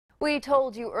We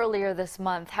told you earlier this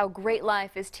month how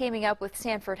GreatLIFE is teaming up with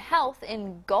Stanford Health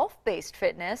in golf-based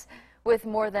fitness. With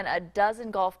more than a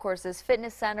dozen golf courses,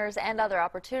 fitness centers, and other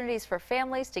opportunities for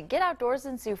families to get outdoors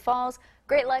in Sioux Falls,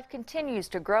 GreatLIFE continues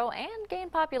to grow and gain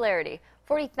popularity.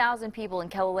 40,000 people in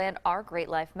KELOLAND are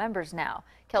GreatLIFE members now.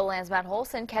 KELOLAND's Matt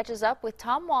Holson catches up with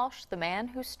Tom Walsh, the man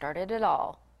who started it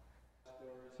all.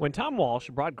 When Tom Walsh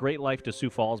brought GreatLIFE to Sioux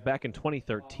Falls back in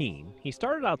 2013, he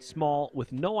started out small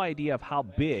with no idea of how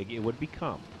big it would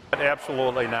become.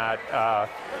 Absolutely not.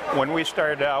 When we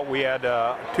started out, we had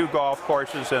 2 golf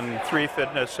courses and 3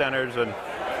 fitness centers and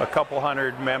a couple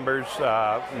hundred members.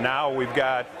 Now we've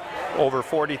got over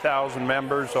 40,000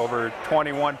 members, over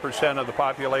 21% of the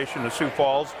population of Sioux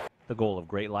Falls. The goal of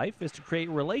GreatLIFE is to create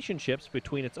relationships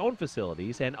between its own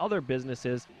facilities and other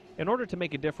businesses in order to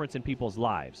make a difference in people's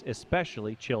lives,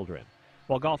 especially children.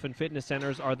 While golf and fitness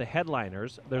centers are the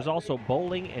headliners, there's also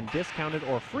bowling and discounted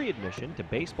or free admission to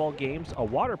baseball games, a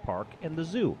water park, and the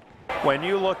zoo. When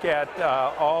you look at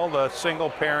all the single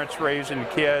parents raising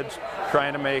kids,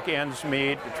 trying to make ends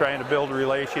meet, trying to build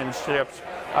relationships,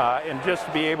 and just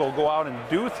to be able to go out and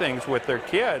do things with their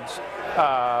kids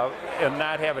and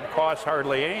not have it cost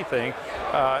hardly anything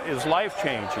is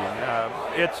life-changing.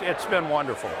 It's been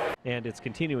wonderful. And it's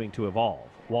continuing to evolve.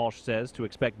 Walsh says to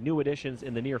expect new additions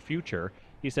in the near future.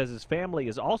 He says his family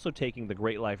is also taking the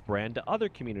GreatLIFE brand to other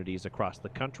communities across the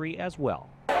country as well.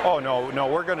 Oh, no,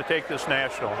 we're going to take this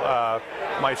national.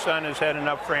 My son is heading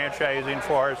up franchising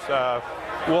for us.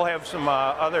 We'll have some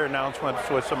other announcements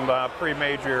with some pretty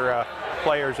major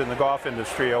players in the golf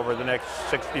industry over the next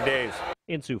 60 days.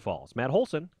 In Sioux Falls, Matt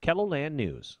Holson, KELOLAND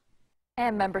News.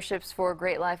 And memberships for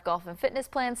GreatLIFE golf and fitness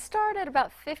plans start at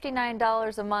about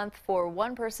 $59 a month for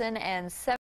one person and